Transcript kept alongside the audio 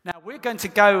Now, we're going to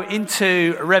go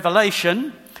into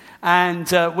Revelation, and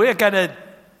we're going to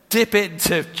dip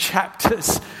into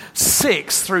chapters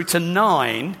 6 through to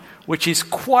 9, which is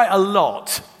quite a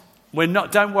lot.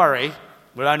 Don't worry,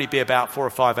 we'll only be about 4 or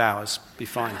 5 hours. Be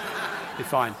fine. Be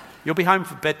fine. You'll be home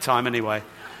for bedtime anyway.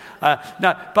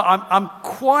 No, but I'm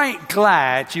quite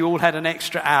glad you all had an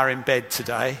extra hour in bed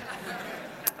today.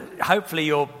 Hopefully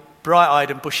you're bright-eyed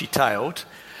and bushy-tailed,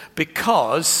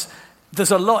 because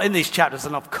there's a lot in these chapters,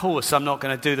 and of course I'm not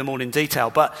going to do them all in detail.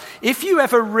 But if you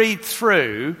ever read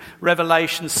through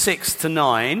Revelation 6 to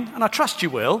 9, and I trust you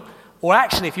will, or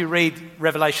actually if you read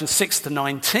Revelation 6 to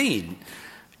 19,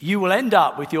 you will end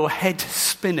up with your head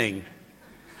spinning.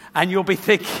 And you'll be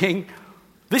thinking,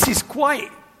 this is quite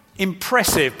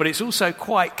impressive, but it's also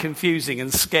quite confusing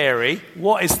and scary.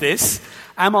 What is this?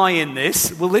 Am I in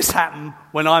this? Will this happen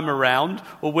when I'm around?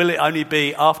 Or will it only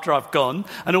be after I've gone?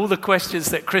 And all the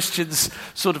questions that Christians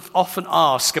sort of often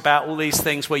ask about all these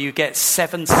things, where you get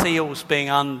 7 seals being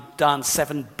undone,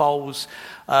 7 bowls,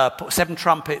 7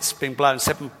 trumpets being blown,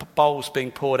 7 bowls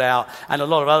being poured out, and a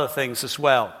lot of other things as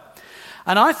well.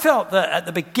 And I felt that at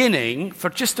the beginning, for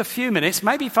just a few minutes,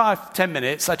 maybe 5-10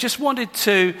 minutes, I just wanted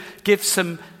to give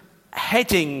some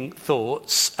heading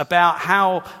thoughts about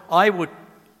how I would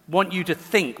want you to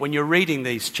think when you're reading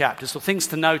these chapters, or things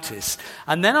to notice.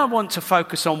 And then I want to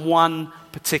focus on one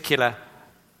particular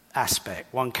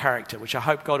aspect, one character, which I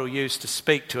hope God will use to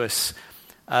speak to us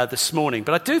this morning.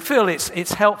 But I do feel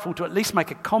it's helpful to at least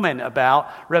make a comment about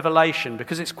Revelation,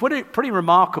 because it's quite a pretty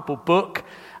remarkable book.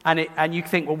 And you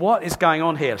think, well, what is going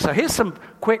on here? So here's some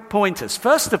quick pointers.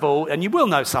 First of all, and you will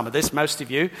know some of this, most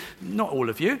of you, not all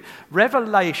of you,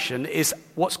 Revelation is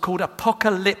what's called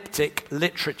apocalyptic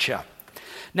literature.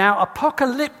 Now,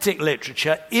 apocalyptic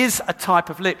literature is a type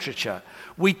of literature.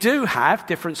 We do have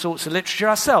different sorts of literature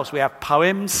ourselves. We have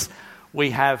poems,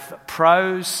 we have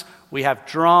prose, we have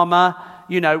drama.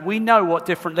 You know, we know what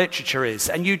different literature is.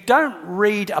 And you don't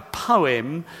read a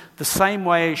poem the same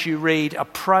way as you read a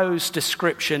prose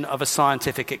description of a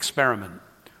scientific experiment,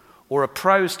 or a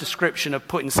prose description of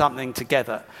putting something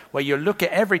together, where you look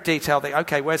at every detail, think,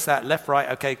 okay, where's that? Left,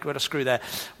 right, okay, got a screw there.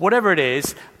 Whatever it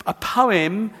is, a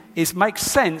poem makes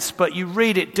sense, but you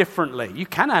read it differently. You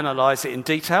can analyze it in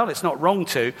detail, it's not wrong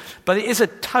to, but it is a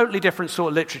totally different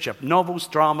sort of literature. Novels,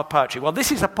 drama, poetry. Well,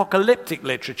 this is apocalyptic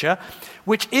literature,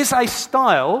 which is a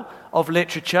style of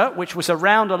literature which was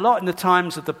around a lot in the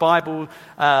times of the Bible,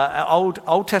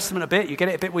 Old Testament a bit. You get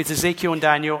it a bit with Ezekiel and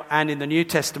Daniel, and in the New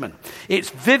Testament. It's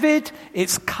vivid,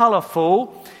 it's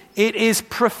colourful, it is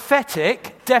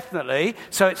prophetic, definitely,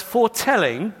 so it's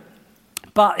foretelling,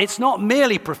 but it's not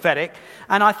merely prophetic.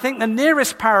 And I think the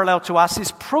nearest parallel to us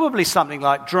is probably something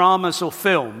like dramas or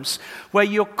films, where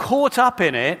you're caught up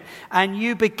in it and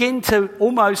you begin to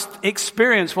almost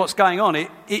experience what's going on.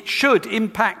 It should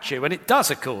impact you, and it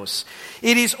does, of course.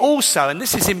 It is also, and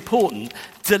this is important,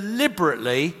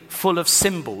 deliberately full of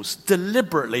symbols.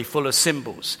 Deliberately full of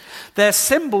symbols. They're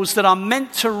symbols that are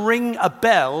meant to ring a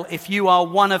bell if you are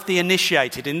one of the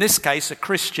initiated. In this case, a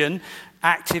Christian,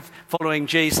 active following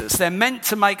Jesus. They're meant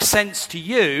to make sense to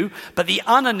you, but the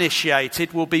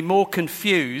uninitiated will be more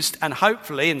confused, and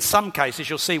hopefully, in some cases,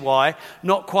 you'll see why,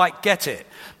 not quite get it.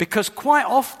 Because quite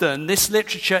often, this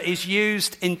literature is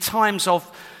used in times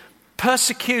of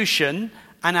persecution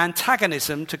and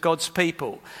antagonism to God's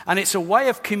people. And it's a way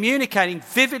of communicating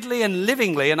vividly and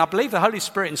livingly, and I believe the Holy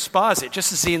Spirit inspires it,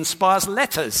 just as he inspires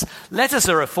letters. Letters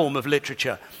are a form of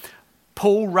literature.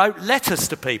 Paul wrote letters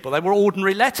to people. They were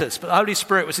ordinary letters, but the Holy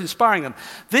Spirit was inspiring them.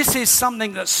 This is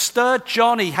something that stirred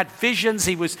John. He had visions.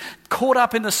 He was caught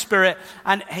up in the Spirit,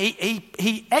 and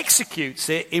he executes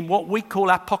it in what we call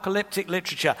apocalyptic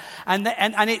literature. And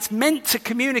it's meant to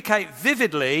communicate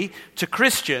vividly to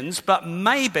Christians, but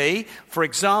maybe, for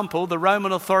example, the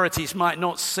Roman authorities might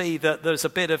not see that there's a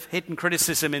bit of hidden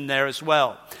criticism in there as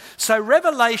well. So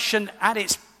Revelation, at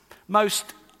its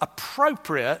most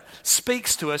appropriate,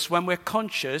 speaks to us when we're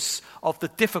conscious of the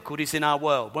difficulties in our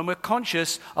world, when we're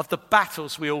conscious of the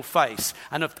battles we all face,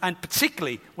 and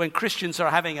particularly when Christians are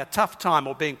having a tough time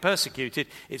or being persecuted,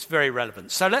 it's very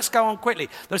relevant. So let's go on quickly.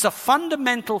 There's a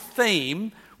fundamental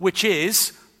theme, which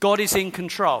is God is in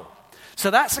control.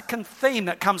 So that's a theme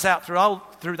that comes out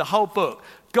through the whole book.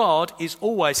 God is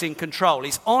always in control.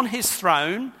 He's on his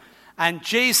throne, and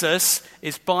Jesus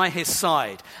is by his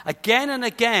side. Again and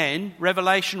again,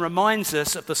 Revelation reminds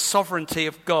us of the sovereignty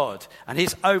of God and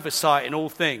his oversight in all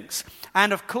things.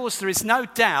 And of course, there is no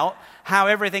doubt how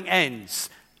everything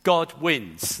ends. God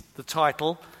wins, the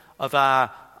title of our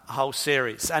whole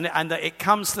series. And that it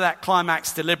comes to that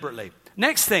climax deliberately.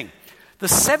 Next thing, The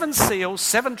 7 seals,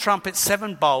 7 trumpets,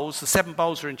 7 bowls, the 7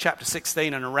 bowls are in chapter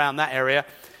 16 and around that area,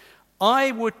 I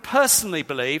would personally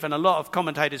believe, and a lot of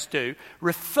commentators do,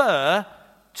 refer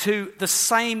to the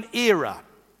same era.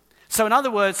 So in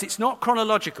other words, it's not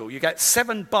chronological. You get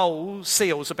 7 bowls,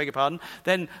 seals, I beg your pardon,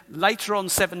 then later on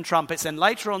 7 trumpets, then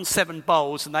later on 7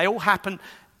 bowls, and they all happen,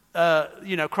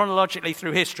 chronologically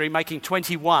through history, making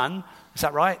 21. Is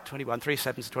that right? 21, 3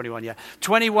 7s, 21, yeah.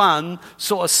 21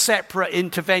 sort of separate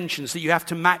interventions that you have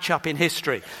to match up in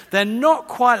history. They're not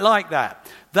quite like that.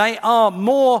 They are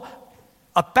more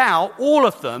about, all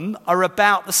of them are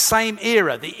about the same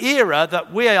era, the era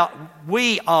that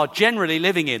we are generally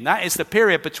living in. That is the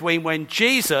period between when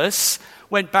Jesus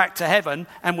went back to heaven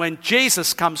and when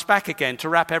Jesus comes back again to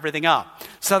wrap everything up.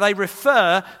 So they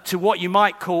refer to what you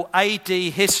might call AD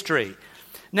history.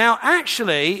 Now,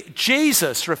 actually,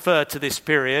 Jesus referred to this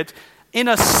period in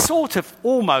a sort of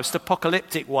almost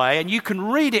apocalyptic way, and you can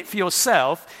read it for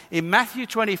yourself in Matthew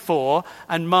 24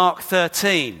 and Mark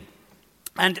 13.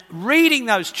 And reading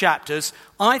those chapters,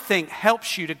 I think,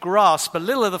 helps you to grasp a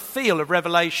little of the feel of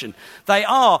Revelation. They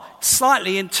are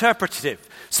slightly interpretative.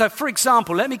 So, for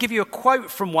example, let me give you a quote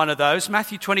from one of those.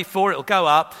 Matthew 24, it'll go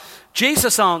up.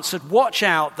 Jesus answered, "Watch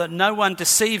out that no one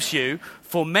deceives you,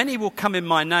 for many will come in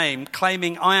my name,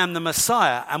 claiming I am the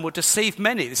Messiah, and will deceive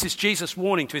many." This is Jesus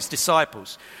warning to his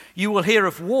disciples. "You will hear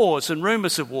of wars and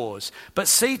rumors of wars, but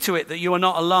see to it that you are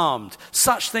not alarmed.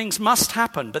 Such things must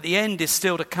happen, but the end is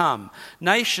still to come.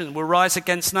 Nation will rise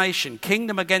against nation,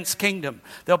 kingdom against kingdom.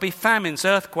 There'll be famines,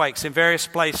 earthquakes in various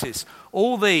places.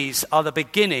 All these are the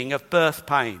beginning of birth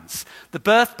pains." The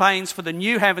birth pains for the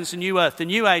new heavens and new earth, the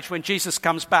new age when Jesus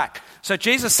comes back. So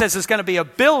Jesus says there's going to be a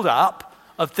build-up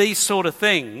of these sort of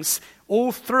things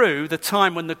all through the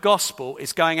time when the gospel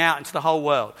is going out into the whole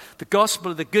world. The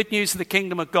gospel of the good news of the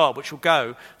kingdom of God, which will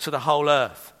go to the whole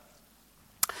earth.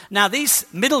 Now, these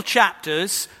middle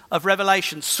chapters of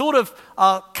Revelation sort of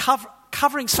are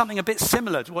covering something a bit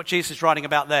similar to what Jesus is writing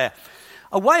about there.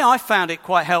 A way I found it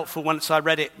quite helpful once I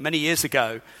read it many years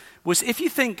ago was if you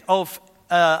think of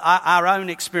our own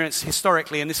experience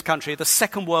historically in this country, the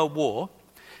Second World War.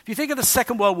 If you think of the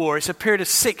Second World War, it's a period of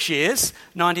 6 years,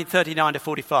 1939 to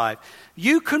 45.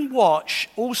 You can watch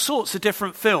all sorts of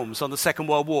different films on the Second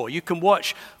World War. You can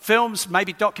watch films,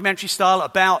 maybe documentary style,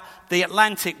 about the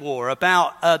Atlantic War,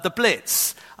 about the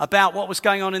Blitz, about what was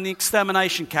going on in the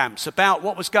extermination camps, about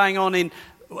what was going on in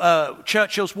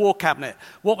Churchill's war cabinet,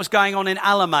 what was going on in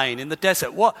Alamein in the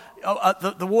desert,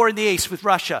 the war in the east with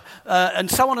Russia,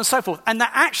 and so on and so forth. And they're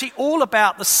actually all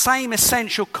about the same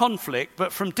essential conflict,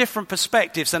 but from different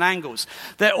perspectives and angles.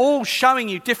 They're all showing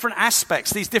you different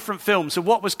aspects, these different films, of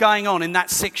what was going on in that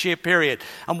 6-year period.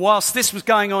 And whilst this was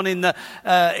going on in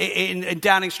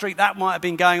Downing Street, that might have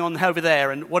been going on over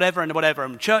there, and whatever and whatever.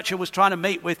 And Churchill was trying to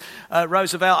meet with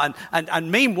Roosevelt,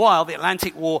 and meanwhile the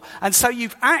Atlantic War. And so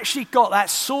you've actually got that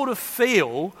sort of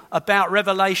feel about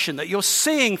Revelation, that you're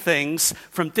seeing things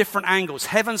from different angles.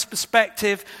 Heaven's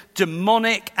perspective,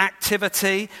 demonic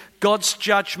activity, God's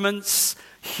judgments,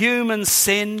 human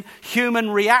sin,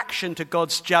 human reaction to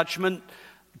God's judgment,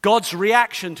 God's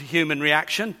reaction to human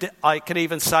reaction, I could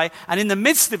even say. And in the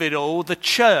midst of it all, the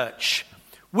church,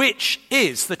 which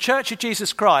is, the Church of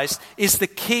Jesus Christ, is the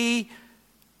key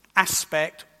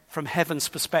aspect from heaven's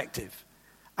perspective.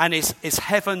 And is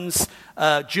heaven's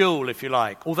jewel, if you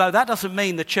like. Although that doesn't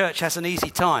mean the church has an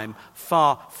easy time,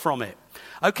 far from it.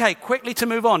 Okay, quickly to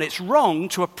move on. It's a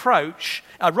wrong approach,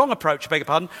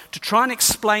 to try and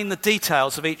explain the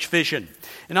details of each vision.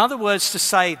 In other words, to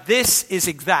say this is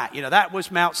exact. That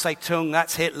was Mao Zedong,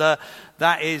 that's Hitler,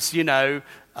 that is,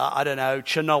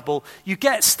 Chernobyl. You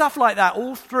get stuff like that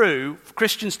all through,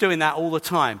 Christians doing that all the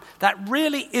time. That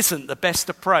really isn't the best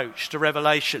approach to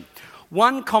Revelation.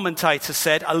 One commentator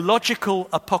said a logical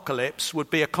apocalypse would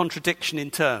be a contradiction in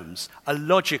terms. A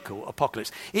logical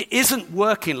apocalypse. It isn't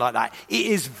working like that. It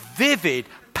is vivid,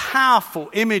 powerful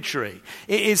imagery.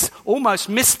 It is almost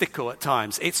mystical at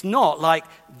times. It's not like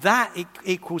that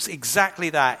equals exactly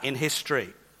that in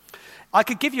history. I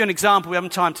could give you an example. We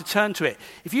haven't time to turn to it.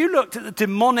 If you looked at the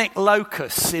demonic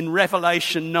locusts in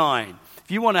Revelation 9, if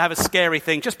you want to have a scary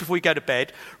thing, just before you go to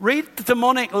bed, read the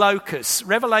demonic locusts,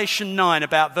 Revelation 9,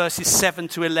 about verses 7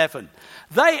 to 11.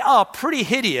 They are pretty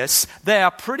hideous, they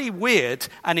are pretty weird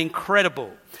and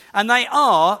incredible. And they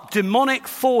are demonic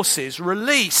forces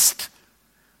released,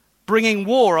 bringing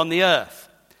war on the earth.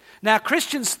 Now,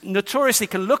 Christians notoriously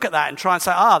can look at that and try and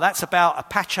say, that's about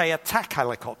Apache attack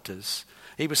helicopters.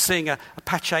 He was seeing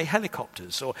Apache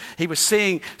helicopters, or he was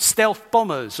seeing stealth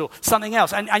bombers, or something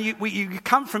else. And you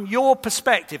come from your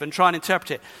perspective and try and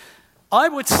interpret it. I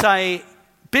would say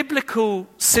biblical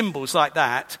symbols like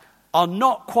that are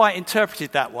not quite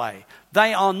interpreted that way.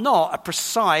 They are not a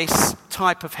precise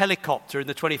type of helicopter in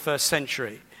the 21st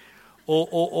century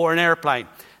or an airplane.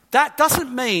 That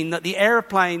doesn't mean that the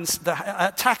airplanes, the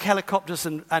attack helicopters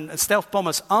and stealth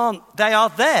bombers they are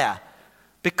there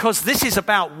because this is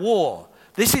about war.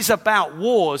 This is about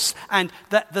wars, and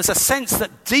that there's a sense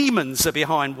that demons are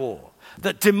behind war,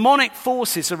 that demonic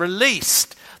forces are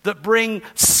released that bring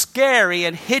scary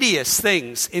and hideous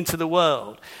things into the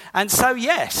world. And so,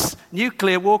 yes,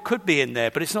 nuclear war could be in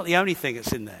there, but it's not the only thing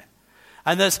that's in there.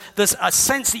 And there's a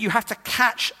sense that you have to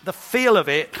catch the feel of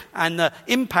it and the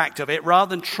impact of it rather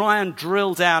than try and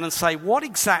drill down and say, what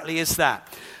exactly is that?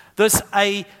 There's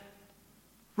a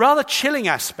rather chilling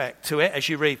aspect to it as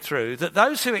you read through, that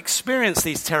those who experience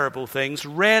these terrible things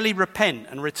rarely repent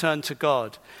and return to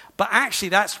God. But actually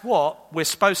that's what we're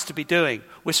supposed to be doing.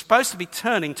 We're supposed to be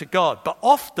turning to God. But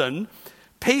often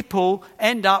people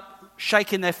end up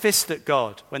shaking their fist at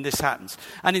God when this happens.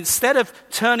 And instead of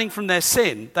turning from their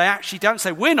sin, they actually don't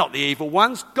say, we're not the evil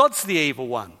ones, God's the evil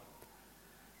one.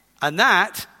 And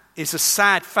that is a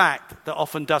sad fact that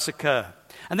often does occur.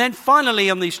 And then finally,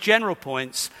 on these general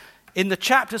points, in the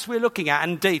chapters we're looking at,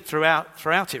 and indeed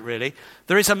throughout it really,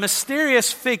 there is a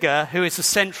mysterious figure who is the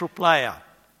central player.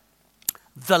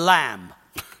 The Lamb.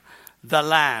 The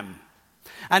Lamb.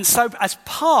 And so as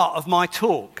part of my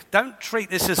talk, don't treat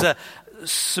this as a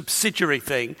subsidiary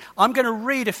thing, I'm going to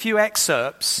read a few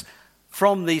excerpts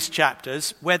from these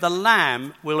chapters where the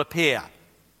Lamb will appear.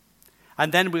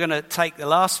 And then we're going to take the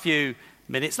last few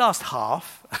minutes, last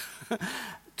half,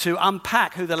 to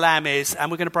unpack who the Lamb is, and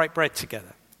we're going to break bread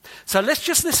together. So let's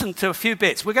just listen to a few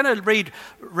bits. We're going to read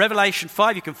Revelation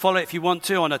 5. You can follow it if you want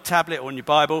to on a tablet or in your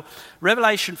Bible.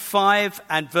 Revelation 5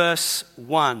 and verse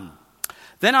 1.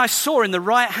 Then I saw in the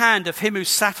right hand of him who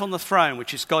sat on the throne,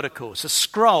 which is God, of course, a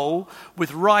scroll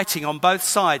with writing on both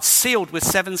sides, sealed with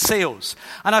 7 seals.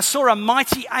 And I saw a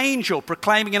mighty angel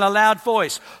proclaiming in a loud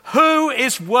voice, "Who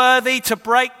is worthy to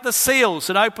break the seals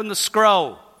and open the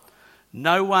scroll?"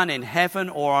 No one in heaven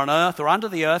or on earth or under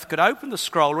the earth could open the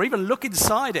scroll or even look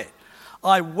inside it.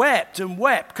 I wept and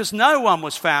wept because no one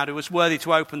was found who was worthy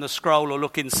to open the scroll or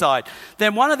look inside.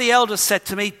 Then one of the elders said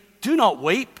to me, "Do not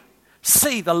weep.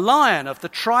 See, the Lion of the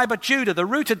tribe of Judah, the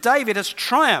Root of David, has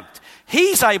triumphed.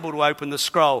 He's able to open the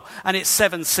scroll and its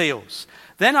 7 seals."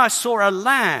 Then I saw a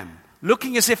lamb,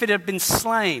 looking as if it had been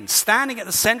slain, standing at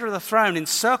the center of the throne,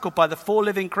 encircled by the 4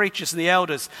 living creatures and the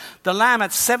elders. The Lamb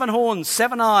had 7 horns,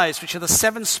 7 eyes, which are the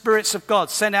 7 spirits of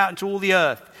God sent out into all the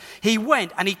earth. He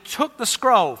went and he took the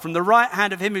scroll from the right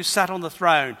hand of him who sat on the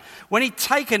throne. When he'd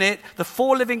taken it, the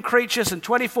 4 living creatures and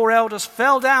 24 elders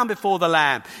fell down before the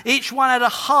Lamb. Each one had a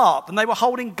harp, and they were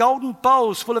holding golden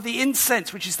bowls full of the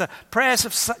incense, which is the prayers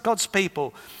of God's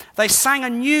people. They sang a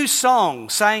new song,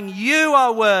 saying, "You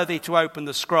are worthy to open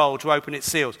the scroll, to open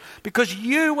its seals, because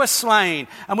you were slain,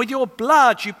 and with your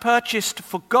blood you purchased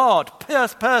for God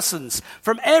persons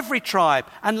from every tribe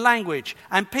and language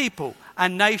and people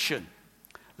and nation."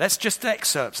 Let's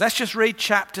just read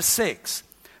chapter 6,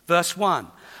 verse 1.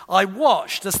 I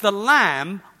watched as the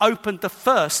Lamb opened the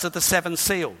first of the 7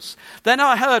 seals. Then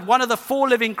I heard one of the 4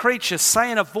 living creatures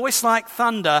say in a voice like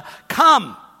thunder,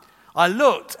 "Come!" I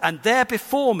looked, and there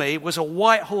before me was a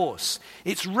white horse.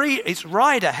 Its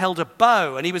rider held a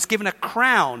bow, and he was given a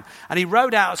crown, and he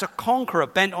rode out as a conqueror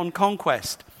bent on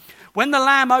conquest. When the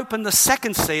Lamb opened the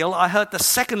 2nd seal, I heard the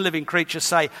 2nd living creature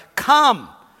say, "Come!"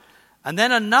 And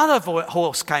then another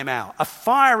horse came out, a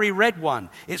fiery red one.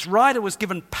 Its rider was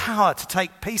given power to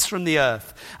take peace from the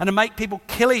earth and to make people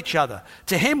kill each other.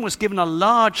 To him was given a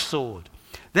large sword.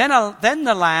 Then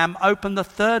the Lamb opened the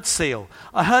 3rd seal.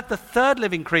 I heard the 3rd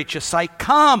living creature say,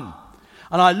 "Come!"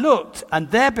 And I looked, and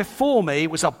there before me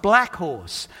was a black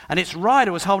horse, and its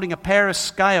rider was holding a pair of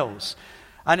scales.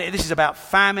 And this is about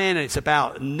famine, and it's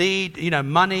about need,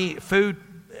 money, food,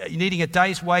 needing a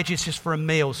day's wages just for a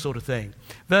meal sort of thing.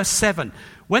 Verse 7,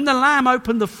 when the Lamb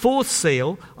opened the 4th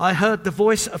seal, I heard the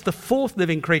voice of the 4th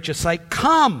living creature say,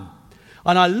 "Come!"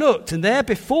 And I looked, and there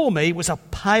before me was a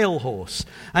pale horse,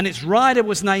 and its rider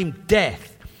was named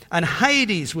Death, and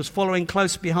Hades was following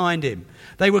close behind him.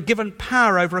 They were given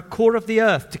power over a quarter of the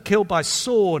earth to kill by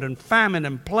sword and famine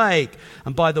and plague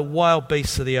and by the wild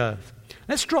beasts of the earth.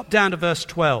 Let's drop down to verse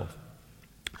 12.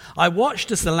 I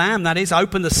watched as the Lamb, that is,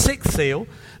 opened the sixth seal.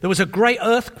 There was a great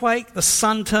earthquake. The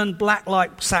sun turned black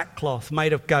like sackcloth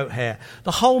made of goat hair.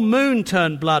 The whole moon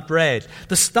turned blood red.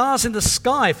 The stars in the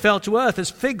sky fell to earth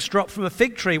as figs drop from a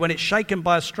fig tree when it's shaken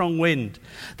by a strong wind.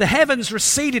 The heavens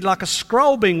receded like a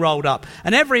scroll being rolled up,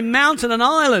 and every mountain and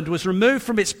island was removed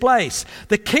from its place.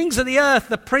 The kings of the earth,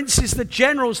 the princes, the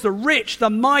generals, the rich, the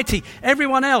mighty,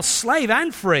 everyone else, slave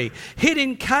and free, hid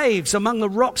in caves among the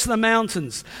rocks of the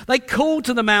mountains. They called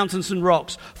to the mountains and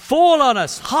rocks, "Fall on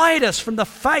us, hide us from the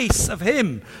face of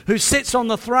him who sits on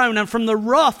the throne and from the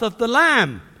wrath of the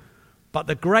Lamb." But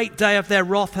the great day of their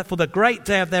wrath, for the great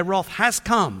day of their wrath has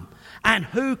come, and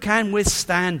who can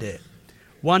withstand it?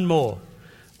 One more.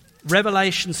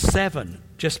 Revelation 7,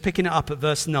 just picking it up at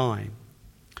verse 9.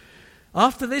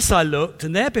 After this I looked,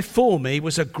 and there before me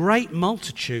was a great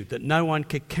multitude that no one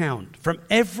could count, from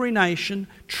every nation,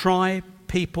 tribe,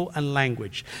 people and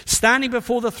language. Standing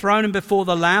before the throne and before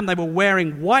the Lamb, they were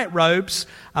wearing white robes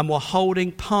and were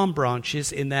holding palm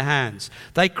branches in their hands.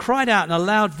 They cried out in a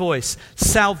loud voice,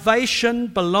 "Salvation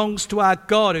belongs to our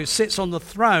God who sits on the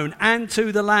throne and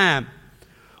to the Lamb."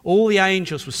 All the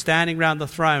angels were standing round the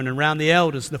throne and round the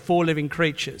elders and the four living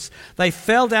creatures. They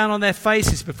fell down on their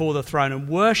faces before the throne and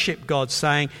worshipped God,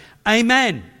 saying,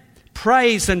 "Amen.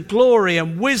 Praise and glory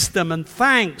and wisdom and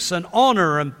thanks and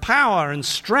honor and power and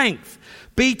strength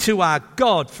be to our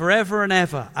God forever and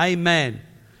ever. Amen."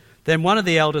 Then one of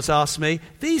the elders asked me,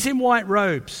 "These in white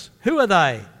robes, who are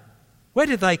they? Where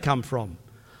did they come from?"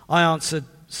 I answered,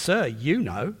 "Sir, you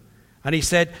know." And he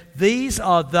said, "These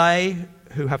are they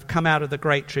who have come out of the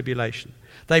great tribulation.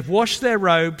 They've washed their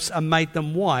robes and made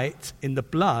them white in the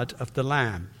blood of the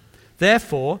Lamb.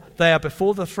 Therefore, they are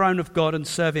before the throne of God and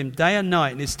serve him day and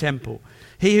night in his temple.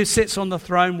 He who sits on the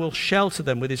throne will shelter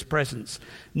them with his presence.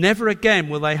 Never again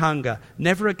will they hunger.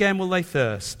 Never again will they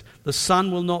thirst. The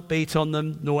sun will not beat on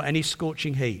them, nor any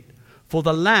scorching heat. For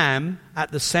the Lamb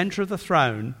at the center of the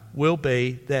throne will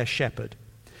be their shepherd.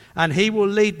 And he will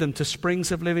lead them to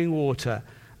springs of living water,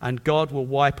 and God will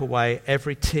wipe away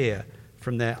every tear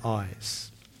from their eyes.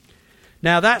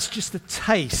 Now that's just a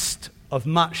taste of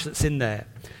much that's in there.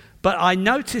 But I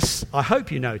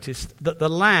hope you noticed, that the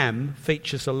Lamb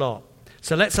features a lot.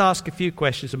 So let's ask a few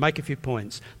questions and make a few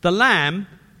points. The Lamb,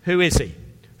 who is he?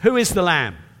 Who is the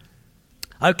Lamb?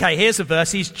 Okay, here's a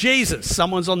verse. He's Jesus.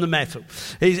 Someone's on the metal.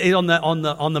 He's on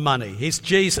the money. He's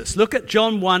Jesus. Look at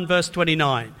John 1, verse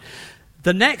 29.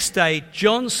 The next day,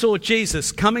 John saw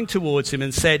Jesus coming towards him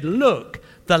and said, "Look,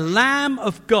 the Lamb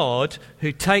of God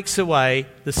who takes away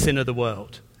the sin of the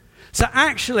world." So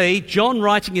actually, John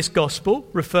writing his gospel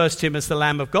refers to him as the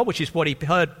Lamb of God, which is what he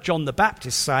heard John the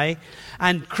Baptist say.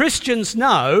 And Christians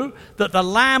know that the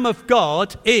Lamb of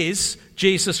God is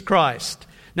Jesus Christ.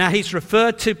 Now, he's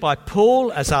referred to by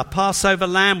Paul as our Passover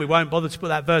lamb. We won't bother to put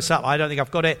that verse up. I don't think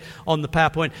I've got it on the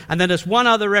PowerPoint. And then there's one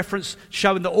other reference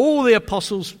showing that all the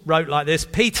apostles wrote like this.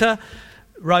 Peter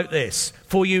wrote this,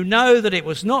 "For you know that it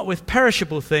was not with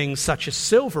perishable things such as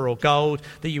silver or gold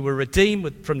that you were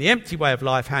redeemed from the empty way of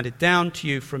life handed down to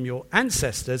you from your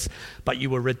ancestors, but you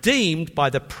were redeemed by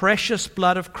the precious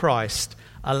blood of Christ,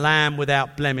 a lamb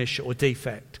without blemish or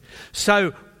defect."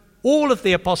 So all of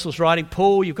the apostles writing,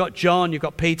 Paul, you've got John, you've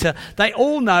got Peter, they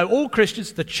all know, all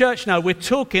Christians, the church know, we're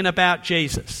talking about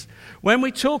Jesus. When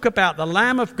we talk about the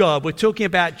Lamb of God, we're talking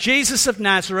about Jesus of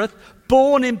Nazareth,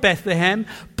 born in Bethlehem,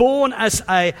 born as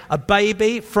a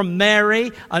baby from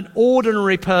Mary, an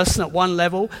ordinary person at one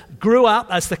level, grew up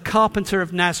as the carpenter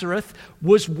of Nazareth,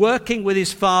 was working with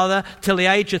his father till the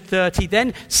age of 30.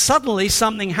 Then suddenly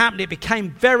something happened. It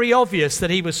became very obvious that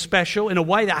he was special in a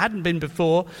way that hadn't been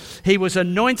before. He was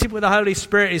anointed with the Holy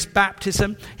Spirit at his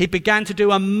baptism. He began to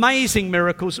do amazing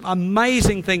miracles.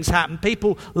 Amazing things happened.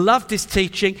 People loved his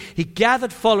teaching. He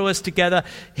gathered followers together.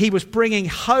 He was bringing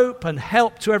hope and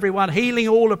help to everyone, healing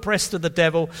all oppressed of the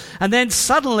devil. And then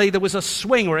suddenly there was a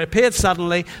swing, or it appeared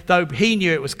suddenly, though he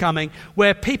knew it was coming,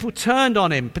 where people turned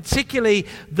on him, particularly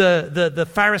the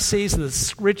Pharisees and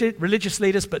the religious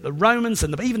leaders, but the Romans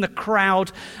and even the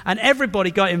crowd, and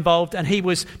everybody got involved, and he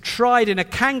was tried in a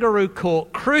kangaroo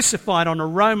court, crucified on a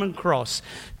Roman cross,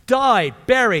 died,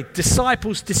 buried,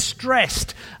 disciples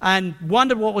distressed and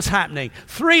wondered what was happening.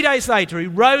 3 days later, he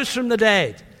rose from the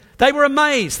dead. They were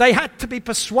amazed. They had to be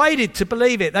persuaded to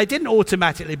believe it. They didn't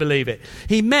automatically believe it.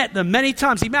 He met them many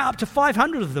times. He met up to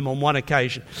 500 of them on one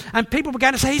occasion. And people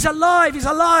began to say, he's alive, he's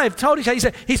alive. Told each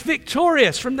other, he's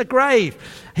victorious from the grave.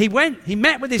 He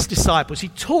met with his disciples. He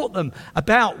taught them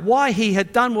about why he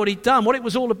had done what he'd done, what it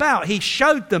was all about. He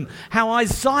showed them how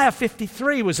Isaiah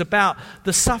 53 was about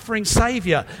the suffering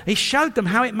Saviour. He showed them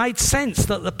how it made sense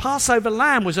that the Passover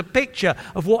lamb was a picture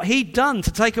of what he'd done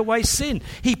to take away sin.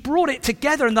 He brought it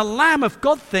together, and the Lamb of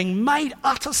God thing made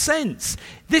utter sense.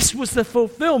 This was the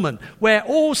fulfillment where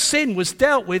all sin was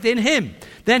dealt with in him.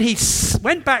 Then he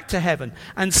went back to heaven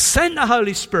and sent the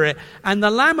Holy Spirit, and the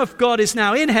Lamb of God is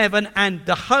now in heaven, and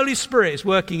the Holy Spirit is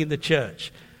working in the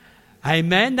church.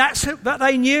 Amen. That's that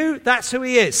they knew. That's who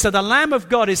he is. So the Lamb of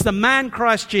God is the man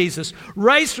Christ Jesus,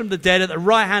 raised from the dead at the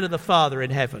right hand of the Father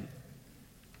in heaven.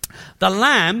 The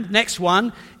Lamb, next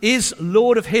one, is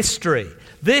Lord of history.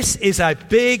 This is a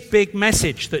big, big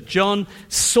message that John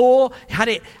saw, had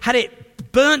it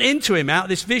burnt into him out of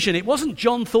this vision. It wasn't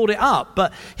John thought it up,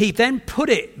 but he then put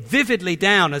it vividly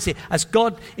down as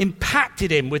God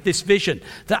impacted him with this vision,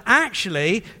 that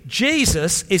actually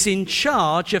Jesus is in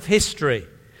charge of history.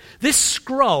 This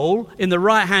scroll in the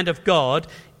right hand of God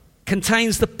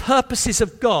contains the purposes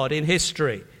of God in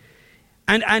history.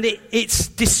 And its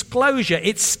disclosure,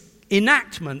 its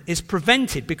enactment is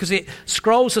prevented because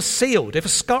scrolls are sealed. If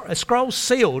a scroll's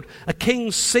sealed, a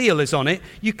king's seal is on it,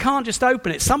 you can't just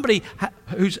open it. Somebody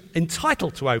who's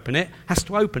entitled to open it has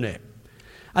to open it.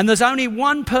 And there's only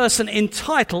one person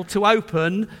entitled to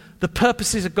open the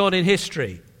purposes of God in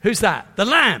history. Who's that? The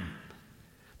Lamb.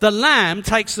 The Lamb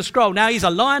takes the scroll. Now, he's a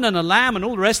lion and a lamb and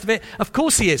all the rest of it. Of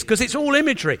course he is, because it's all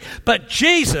imagery. But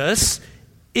Jesus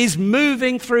is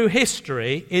moving through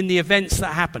history in the events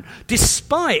that happen.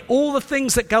 Despite all the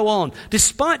things that go on,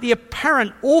 despite the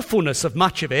apparent awfulness of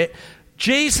much of it,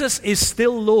 Jesus is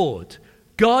still Lord.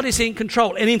 God is in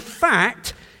control. And in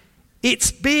fact,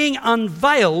 it's being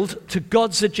unveiled to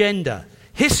God's agenda.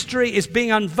 History is being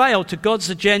unveiled to God's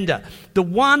agenda. The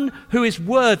one who is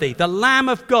worthy, the Lamb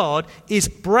of God, is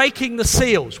breaking the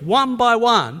seals one by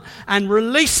one and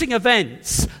releasing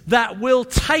events that will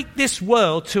take this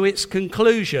world to its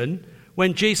conclusion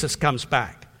when Jesus comes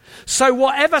back. So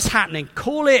whatever's happening,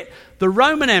 call it the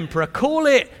Roman Emperor, call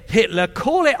it Hitler,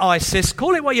 call it ISIS,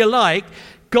 call it what you like,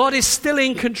 God is still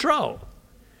in control.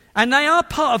 And they are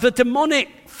part of the demonic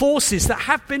forces that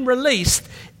have been released,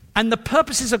 and the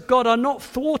purposes of God are not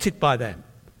thwarted by them.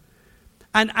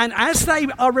 And as they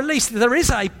are released, there is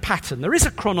a pattern, there is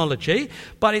a chronology,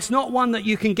 but it's not one that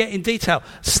you can get in detail.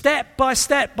 Step by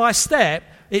step by step,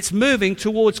 it's moving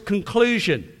towards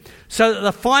conclusion. So that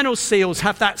the final seals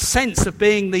have that sense of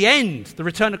being the end, the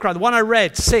return of Christ. The one I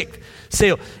read, 6th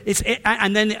seal,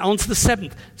 and then on to the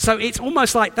 7th. So it's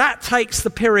almost like that takes the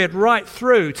period right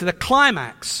through to the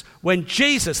climax when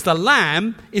Jesus, the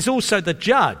Lamb, is also the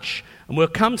judge. And we'll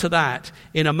come to that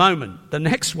in a moment. The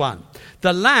next one.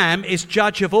 The Lamb is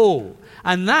judge of all.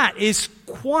 And that is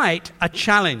quite a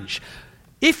challenge.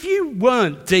 If you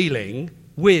weren't dealing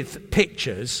with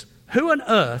pictures, who on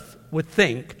earth would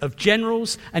think of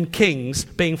generals and kings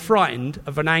being frightened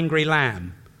of an angry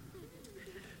lamb?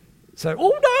 So,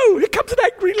 oh no, here comes an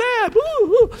angry lamb. Ooh,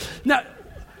 ooh. No.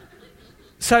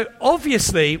 So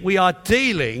obviously we are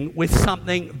dealing with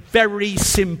something very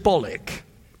symbolic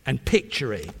and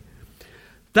pictury.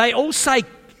 They all say,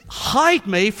 hide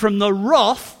me from the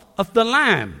wrath of the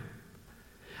Lamb.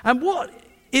 And what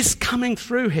is coming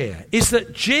through here is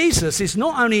that Jesus is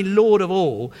not only Lord of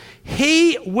all,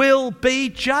 he will be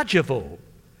judge of all.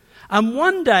 And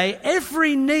one day,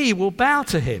 every knee will bow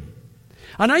to him.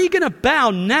 And are you going to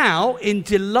bow now in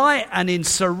delight and in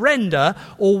surrender,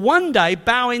 or one day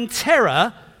bow in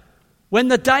terror when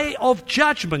the day of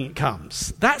judgment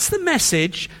comes? That's the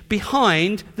message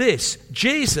behind this.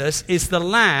 Jesus is the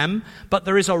Lamb, but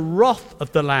there is a wrath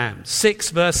of the Lamb. 6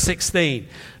 verse 16.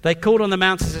 They called on the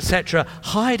mountains, etc.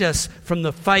 Hide us from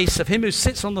the face of him who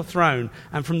sits on the throne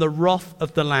and from the wrath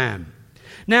of the Lamb.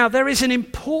 Now, there is an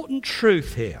important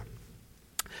truth here.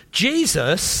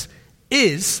 Jesus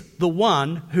is the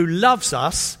one who loves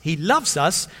us. He loves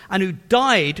us and who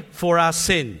died for our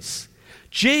sins.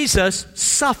 Jesus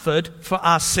suffered for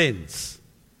our sins.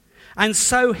 And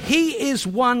so he is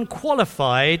one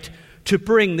qualified to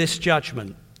bring this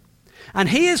judgment. And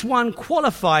he is one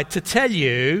qualified to tell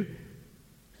you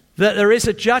that there is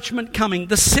a judgment coming.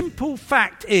 The simple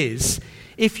fact is,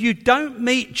 if you don't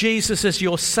meet Jesus as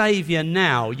your Saviour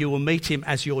now, you will meet him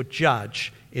as your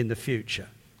judge in the future.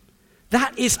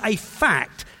 That is a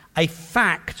fact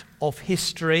of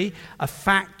history, a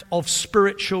fact of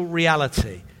spiritual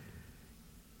reality.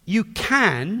 You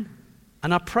can,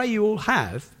 and I pray you all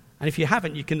have, and if you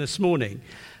haven't, you can this morning,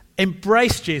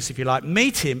 embrace Jesus, if you like,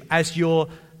 meet him as your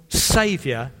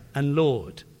Saviour and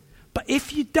Lord. But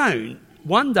if you don't,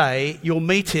 one day you'll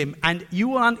meet him and you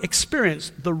will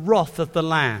experience the wrath of the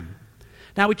Lamb.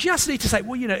 Now, we just need to say,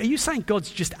 well, are you saying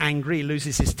God's just angry, he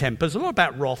loses his temper? There's a lot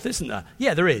about wrath, isn't there?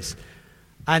 Yeah, there is.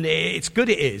 And it's good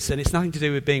it is, and it's nothing to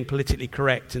do with being politically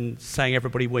correct and saying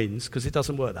everybody wins, because it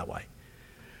doesn't work that way.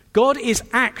 God is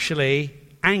actually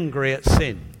angry at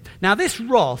sin. Now, this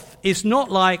wrath is not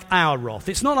like our wrath.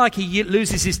 It's not like he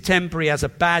loses his temper, he has a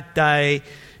bad day,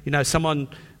 someone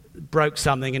broke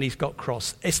something and he's got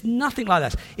cross. It's nothing like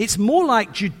that. It's more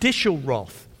like judicial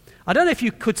wrath. I don't know if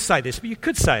you could say this, but you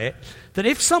could say it, that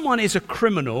if someone is a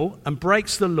criminal and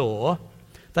breaks the law,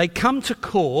 they come to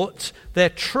court, they're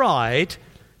tried,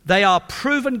 they are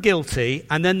proven guilty,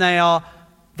 and then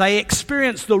they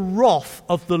experience the wrath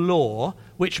of the law,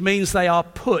 which means they are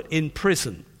put in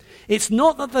prison. It's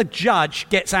not that the judge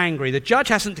gets angry. The judge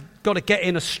hasn't got to get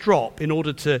in a strop in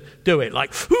order to do it,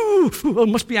 like, I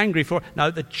must be angry for it. No,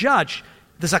 the judge,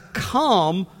 there's a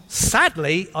calm,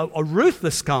 sadly, a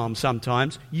ruthless calm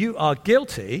sometimes. You are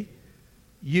guilty.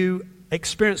 You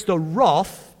experience the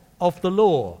wrath of the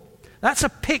law. That's a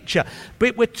picture.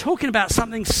 But we're talking about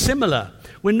something similar.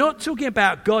 We're not talking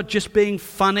about God just being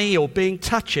funny or being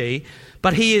touchy,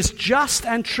 but he is just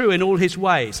and true in all his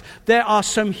ways. There are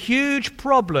some huge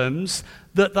problems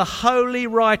that the holy,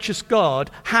 righteous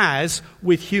God has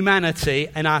with humanity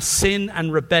and our sin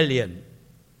and rebellion.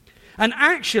 And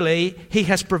actually, he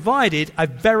has provided a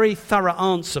very thorough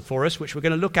answer for us, which we're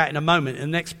going to look at in a moment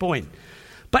in the next point.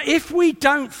 But if we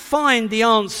don't find the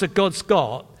answer God's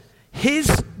got,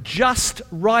 his just,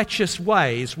 righteous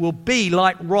ways will be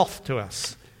like wrath to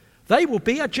us. They will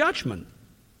be a judgment.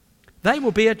 They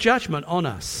will be a judgment on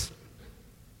us.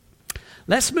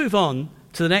 Let's move on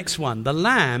to the next one. The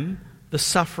Lamb, the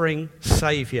suffering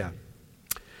Saviour.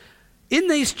 In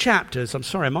these chapters, I'm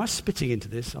sorry, am I spitting into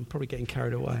this? I'm probably getting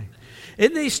carried away.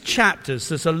 In these chapters,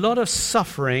 there's a lot of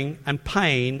suffering and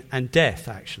pain and death,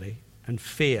 actually, and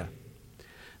fear.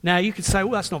 Now, you could say,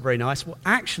 well, that's not very nice. Well,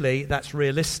 actually, that's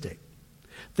realistic.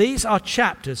 These are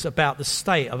chapters about the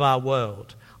state of our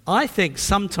world. I think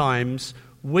sometimes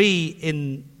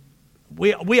we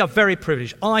are very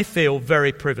privileged. I feel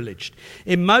very privileged.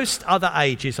 In most other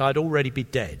ages, I'd already be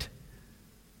dead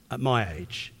at my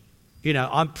age.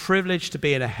 I'm privileged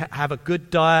to have a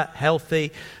good diet,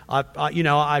 healthy.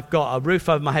 I've got a roof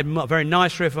over my head, a very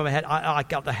nice roof over my head. I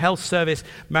got the health service.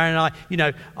 Mary and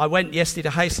I, I went yesterday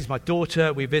to Hastings, my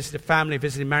daughter. We visited family,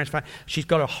 visited Mary's family. She's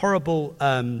got a horrible,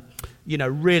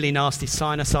 really nasty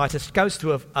sinusitis. She goes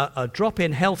to a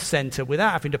drop-in health centre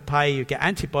without having to pay. You get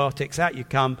antibiotics, out you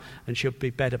come, and she'll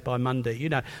be better by Monday.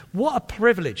 What a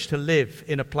privilege to live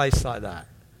in a place like that.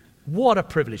 What a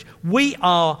privilege. We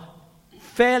are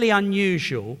fairly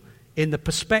unusual in the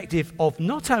perspective of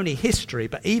not only history,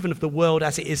 but even of the world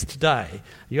as it is today.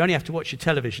 You only have to watch your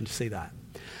television to see that.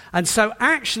 And so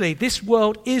actually, this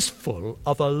world is full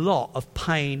of a lot of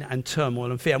pain and turmoil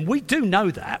and fear. And we do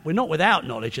know that. We're not without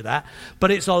knowledge of that.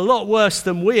 But it's a lot worse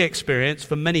than we experience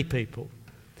for many people.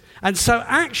 And so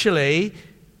actually,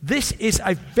 this is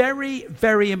a very,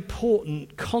 very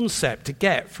important concept to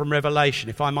get from Revelation,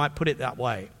 if I might put it that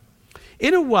way.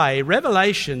 In a way,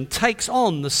 Revelation takes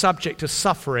on the subject of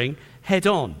suffering head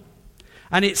on.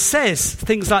 And it says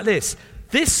things like this.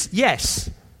 This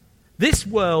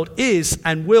world is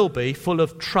and will be full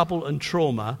of trouble and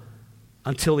trauma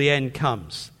until the end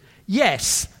comes.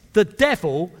 Yes, the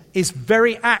devil is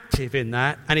very active in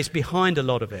that and is behind a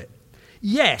lot of it.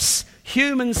 Yes,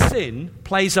 human sin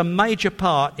plays a major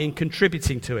part in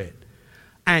contributing to it.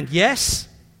 And yes,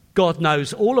 God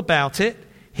knows all about it.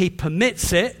 He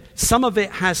permits it. Some of it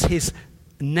has his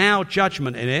now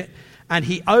judgment in it, and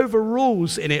he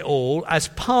overrules in it all as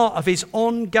part of his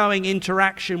ongoing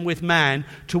interaction with man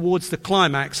towards the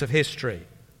climax of history.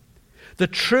 The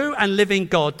true and living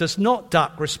God does not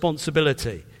duck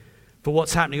responsibility for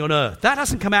what's happening on earth. That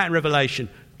doesn't come out in Revelation.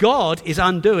 God is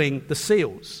undoing the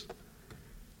seals.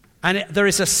 And there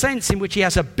is a sense in which he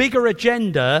has a bigger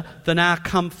agenda than our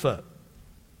comfort.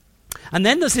 And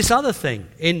then there's this other thing.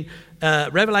 In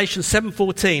Revelation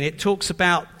 7:14, it talks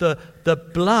about the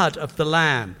blood of the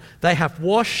Lamb. They have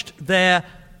washed their...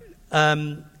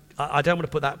 I don't want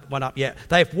to put that one up yet.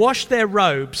 They have washed their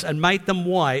robes and made them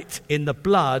white in the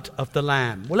blood of the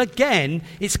Lamb. Well, again,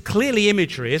 it's clearly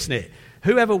imagery, isn't it?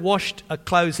 Whoever washed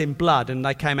clothes in blood and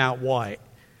they came out white.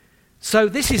 So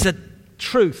this is a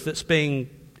truth that's being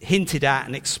hinted at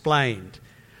and explained.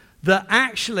 That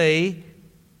actually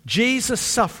Jesus'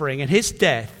 suffering and his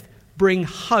death bring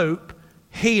hope,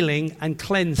 healing and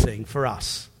cleansing for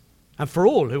us and for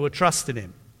all who will trust in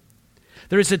him.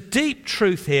 There is a deep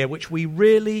truth here which we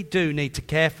really do need to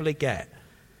carefully get.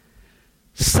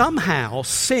 Somehow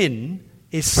sin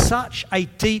is such a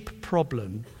deep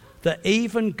problem that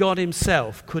even God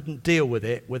himself couldn't deal with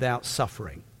it without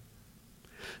suffering.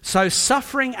 So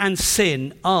suffering and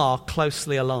sin are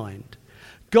closely aligned.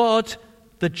 God,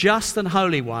 the just and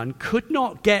holy one, could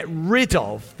not get rid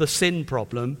of the sin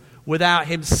problem without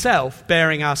himself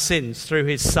bearing our sins through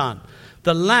his Son.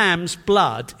 The Lamb's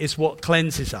blood is what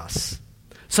cleanses us.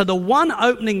 So the one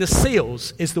opening the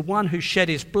seals is the one who shed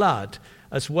his blood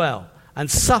as well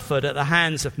and suffered at the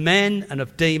hands of men and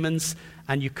of demons,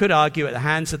 and you could argue at the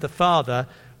hands of the Father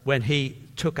when he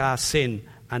took our sin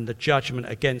and the judgment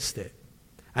against it.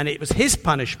 And it was his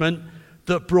punishment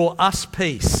that brought us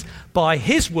peace. By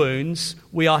his wounds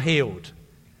we are healed.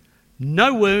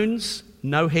 No wounds,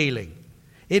 no healing.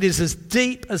 It is as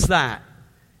deep as that.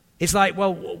 It's like,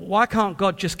 well, why can't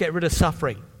God just get rid of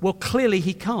suffering? Well, clearly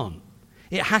he can't.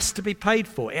 It has to be paid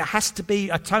for. It has to be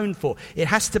atoned for. It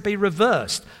has to be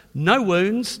reversed. No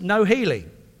wounds, no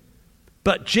healing.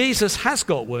 But Jesus has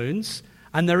got wounds,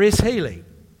 and there is healing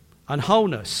and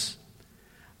wholeness.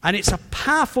 And it's a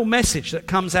powerful message that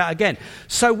comes out again.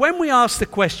 So when we ask the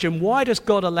question, why does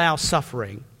God allow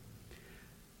suffering?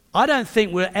 I don't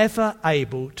think we're ever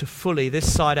able to fully,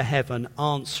 this side of heaven,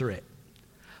 answer it.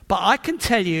 But I can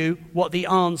tell you what the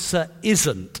answer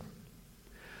isn't.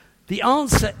 The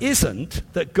answer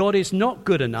isn't that God is not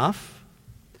good enough,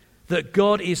 that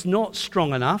God is not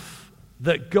strong enough,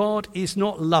 that God is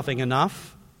not loving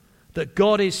enough, that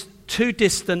God is too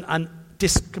distant and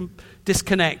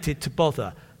disconnected to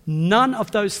bother. None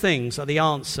of those things are the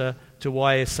answer to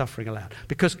why is suffering allowed.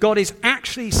 Because God is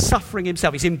actually suffering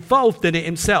himself. He's involved in it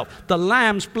himself. The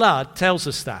Lamb's blood tells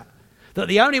us that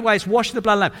the only way is washing the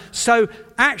blood of the Lamb. So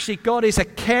actually God is a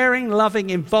caring, loving,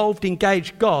 involved,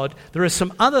 engaged God. There are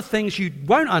some other things you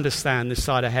won't understand this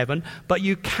side of heaven, but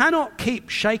you cannot keep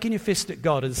shaking your fist at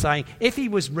God and saying, if he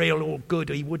was real or good,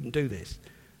 he wouldn't do this.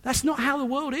 That's not how the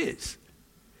world is.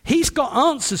 He's got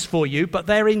answers for you, but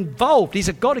they're involved. He's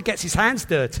a God who gets his hands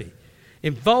dirty.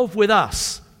 Involved with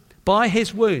us. By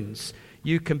his wounds,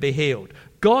 you can be healed.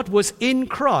 God was in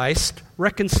Christ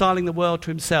reconciling the world to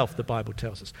himself, the Bible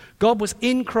tells us. God was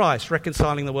in Christ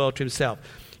reconciling the world to himself.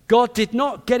 God did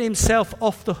not get himself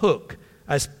off the hook,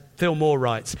 as Phil Moore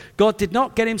writes. God did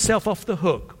not get himself off the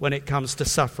hook when it comes to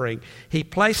suffering. He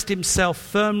placed himself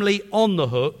firmly on the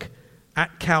hook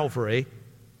at Calvary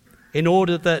in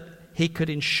order that he could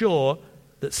ensure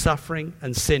that suffering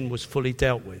and sin was fully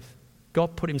dealt with.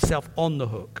 God put himself on the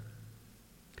hook.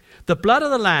 The blood of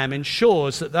the Lamb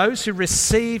ensures that those who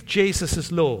receive Jesus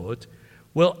as Lord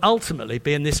will ultimately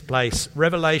be in this place.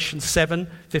 Revelation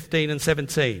 7:15 and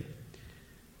 17.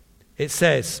 It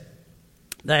says,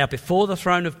 they are before the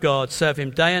throne of God, serve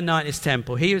him day and night in his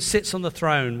temple. He who sits on the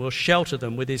throne will shelter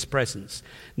them with his presence.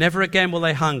 Never again will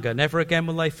they hunger, never again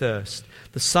will they thirst.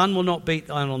 The sun will not beat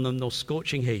down on them, nor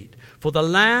scorching heat. For the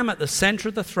Lamb at the center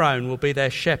of the throne will be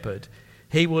their shepherd.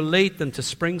 He will lead them to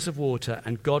springs of water,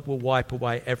 and God will wipe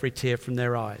away every tear from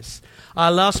their eyes.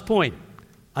 Our last point,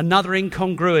 another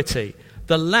incongruity.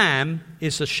 The Lamb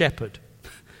is the shepherd.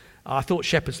 I thought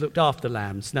shepherds looked after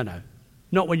lambs. No.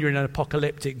 Not when you're in an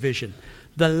apocalyptic vision.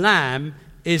 The Lamb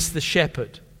is the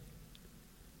shepherd.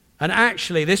 And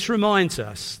actually, this reminds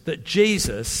us that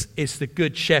Jesus is the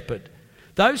good shepherd.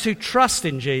 Those who trust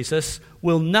in Jesus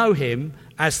will know him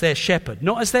as their shepherd.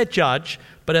 Not as their judge,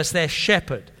 but as their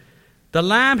shepherd. The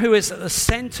Lamb who is at the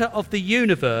center of the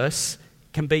universe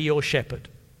can be your shepherd.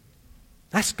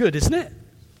 That's good, isn't it?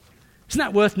 Isn't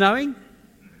that worth knowing?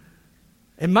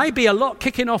 It may be a lot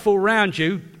kicking off all around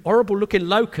you, horrible looking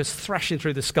locusts thrashing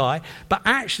through the sky, but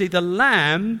actually the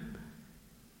Lamb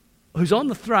who's on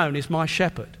the throne is my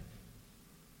shepherd.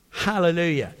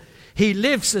 Hallelujah. He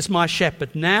lives as my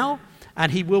shepherd now,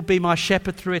 and he will be my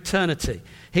shepherd through eternity.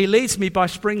 He leads me by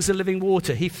springs of living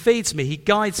water. He feeds me, he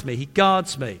guides me, he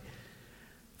guards me.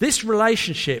 This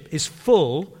relationship is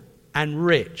full and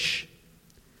rich.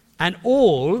 And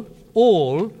all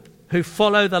who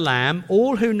follow the Lamb,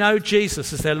 all who know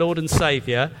Jesus as their Lord and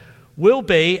Saviour, will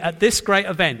be at this great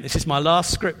event. This is my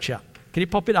last scripture. Can you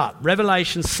pop it up?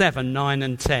 Revelation 7, 9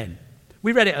 and 10.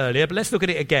 We read it earlier, but let's look at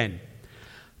it again.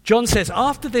 John says,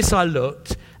 after this I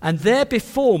looked, and there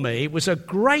before me was a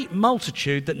great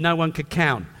multitude that no one could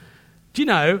count. Do you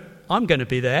know, I'm going to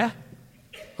be there.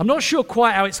 I'm not sure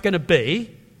quite how it's going to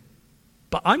be,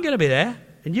 but I'm going to be there,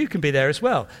 and you can be there as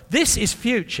well. This is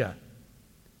future.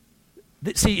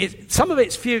 See, some of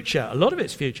it's future, a lot of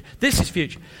it's future. This is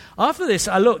future. After this,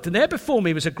 I looked, and there before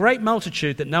me was a great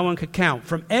multitude that no one could count,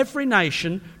 from every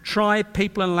nation, tribe,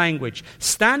 people, and language,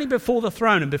 standing before the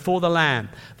throne and before the Lamb.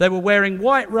 They were wearing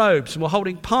white robes and were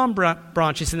holding palm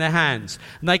branches in their hands.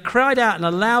 And they cried out in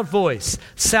a loud voice,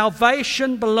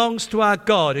 "Salvation belongs to our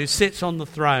God who sits on the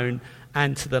throne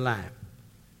and to the Lamb."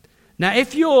 Now,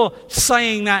 if you're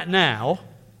saying that now,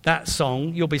 that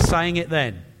song, you'll be saying it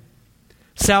then.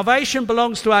 Salvation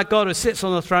belongs to our God who sits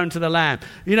on the throne, to the Lamb.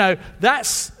 You know,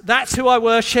 that's who I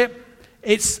worship.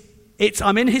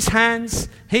 I'm in his hands.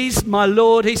 He's my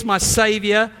Lord. He's my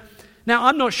Saviour. Now,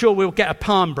 I'm not sure we'll get a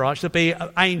palm branch. There'll be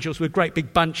angels with great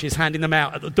big bunches handing them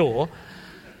out at the door,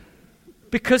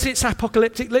 because it's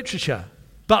apocalyptic literature.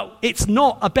 But it's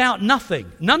not about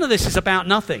nothing. None of this is about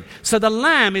nothing. So the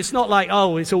Lamb is not like,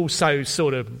 oh, it's all so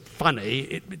sort of funny.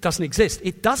 It doesn't exist.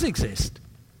 It does exist.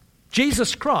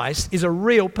 Jesus Christ is a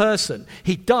real person.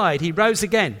 He died, he rose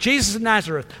again. Jesus of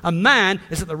Nazareth, a man,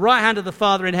 is at the right hand of the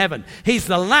Father in heaven. He's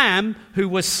the Lamb who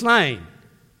was slain.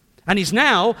 And he's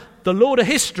now the Lord of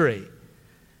history.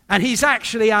 And he's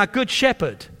actually our good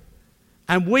shepherd.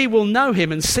 And we will know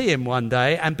him and see him one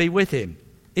day and be with him.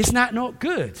 Isn't that not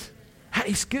good? That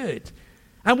is good.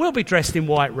 And we'll be dressed in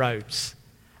white robes.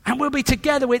 And we'll be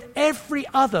together with every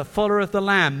other follower of the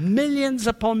Lamb. Millions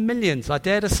upon millions, I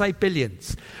dare to say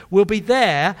billions, will be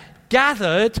there,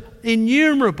 gathered,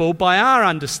 innumerable by our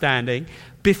understanding,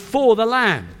 before the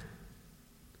Lamb.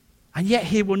 And yet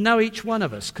he will know each one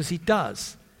of us, because he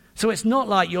does. So it's not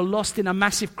like you're lost in a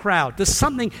massive crowd. There's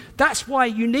something, that's why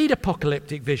you need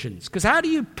apocalyptic visions. Because how do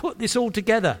you put this all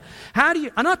together?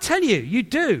 And I'll tell you, you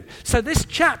do. So this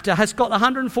chapter has got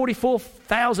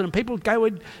 144,000, and people go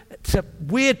into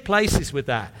weird places with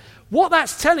that. What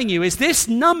that's telling you is this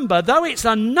number, though it's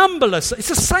a numberless, it's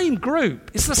the same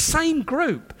group. It's the same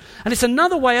group. And it's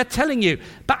another way of telling you,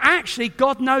 but actually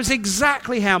God knows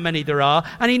exactly how many there are,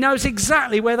 and he knows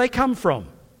exactly where they come from.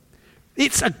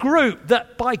 It's a group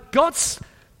that by God's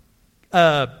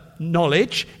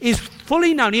knowledge is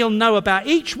fully known. He'll know about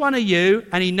each one of you,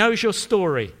 and he knows your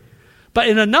story. But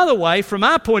in another way, from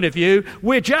our point of view,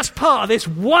 we're just part of this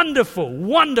wonderful,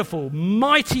 wonderful,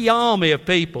 mighty army of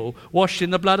people washed in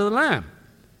the blood of the Lamb.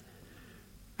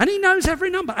 And he knows every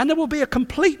number. And there will be a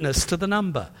completeness to the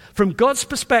number. From God's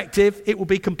perspective, it will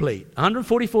be complete.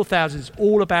 144,000 is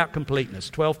all about completeness.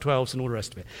 12 12s and all the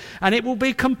rest of it. And it will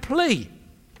be complete.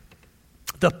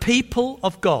 The people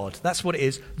of God, that's what it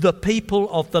is, the people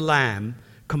of the Lamb,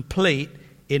 complete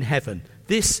in heaven.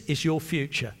 This is your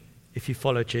future if you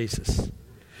follow Jesus.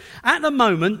 At the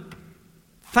moment,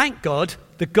 thank God,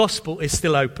 the gospel is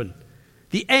still open.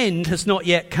 The end has not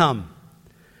yet come.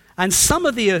 And some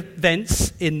of the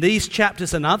events in these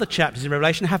chapters and other chapters in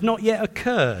Revelation have not yet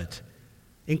occurred,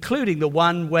 including the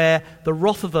one where the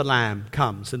wrath of the Lamb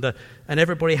comes and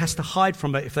everybody has to hide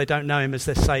from it if they don't know him as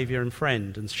their Saviour and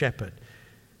friend and shepherd.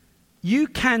 You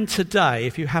can today,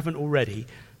 if you haven't already,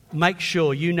 make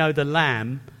sure you know the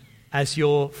Lamb as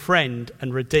your friend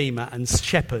and Redeemer and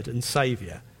shepherd and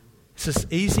Saviour. It's as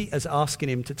easy as asking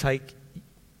him to take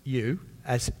you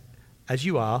as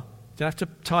you are. Don't have to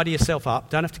tidy yourself up.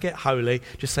 Don't have to get holy.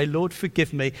 Just say, Lord,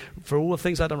 forgive me for all the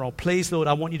things I've done wrong. Please, Lord,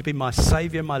 I want you to be my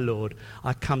Saviour, my Lord.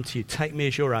 I come to you. Take me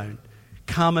as your own.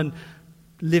 Come and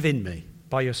live in me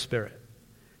by your Spirit.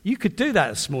 You could do that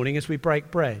this morning as we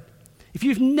break bread. If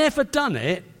you've never done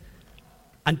it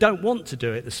and don't want to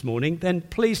do it this morning, then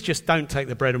please just don't take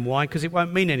the bread and wine, because it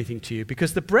won't mean anything to you.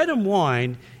 Because the bread and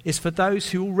wine is for those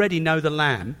who already know the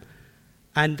Lamb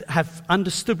and have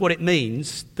understood what it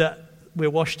means that we're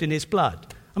washed in his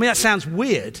blood. I mean, that sounds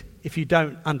weird if you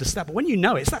don't understand, but when you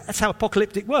know it, that's how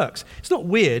apocalyptic works. It's not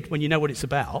weird when you know what it's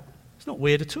about. It's not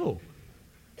weird at all.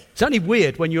 It's only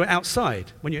weird when you're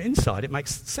outside. When you're inside, it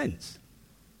makes sense.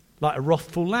 Like a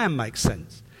wrathful lamb makes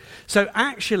sense. So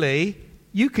actually,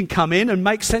 you can come in and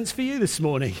make sense for you this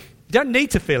morning. You don't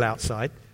need to feel outside.